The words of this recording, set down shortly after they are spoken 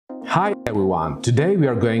Hi everyone, today we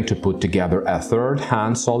are going to put together a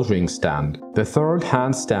third-hand soldering stand. The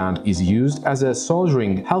third-hand stand is used as a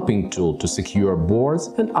soldering helping tool to secure boards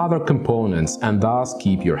and other components and thus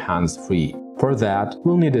keep your hands free. For that,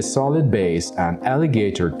 we'll need a solid base and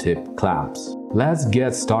alligator tip clamps. Let's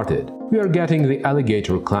get started. We are getting the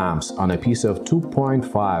alligator clamps on a piece of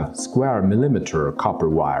 2.5 square millimeter copper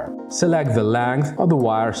wire. Select the length of the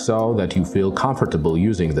wire so that you feel comfortable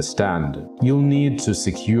using the stand. You'll need to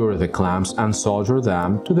secure the clamps and solder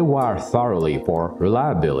them to the wire thoroughly for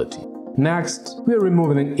reliability. Next, we are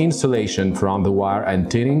removing the insulation from the wire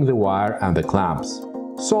and tinning the wire and the clamps.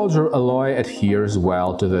 Solder alloy adheres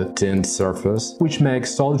well to the tinned surface, which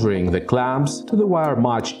makes soldering the clamps to the wire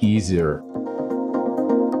much easier.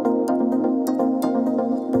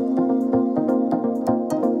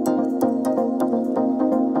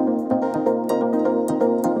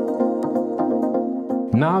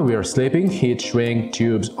 Now we are slipping heat shrink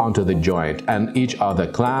tubes onto the joint and each of the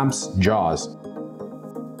clamps' jaws.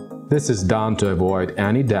 This is done to avoid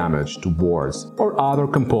any damage to boards or other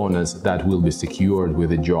components that will be secured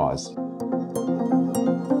with the jaws.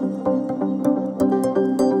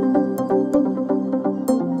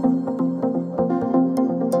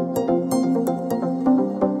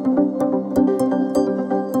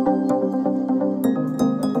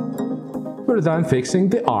 We're then fixing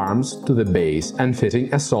the arms to the base and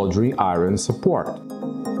fitting a soldering iron support.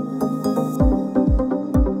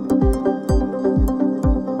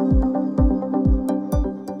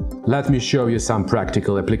 Let me show you some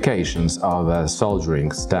practical applications of a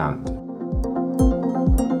soldering stand.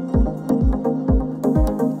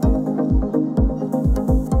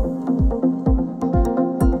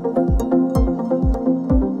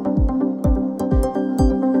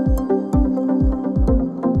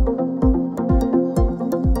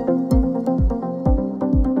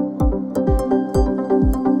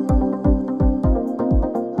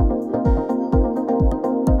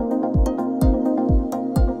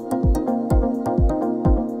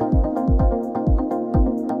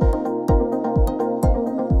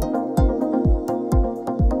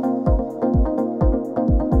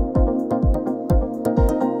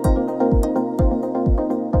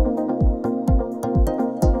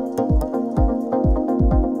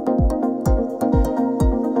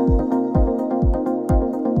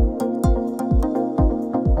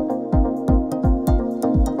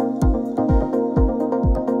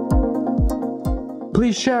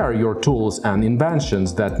 Please share your tools and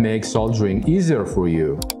inventions that make soldering easier for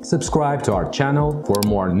you. Subscribe to our channel for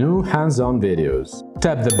more new hands-on videos.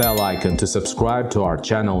 Tap the bell icon to subscribe to our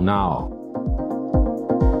channel now.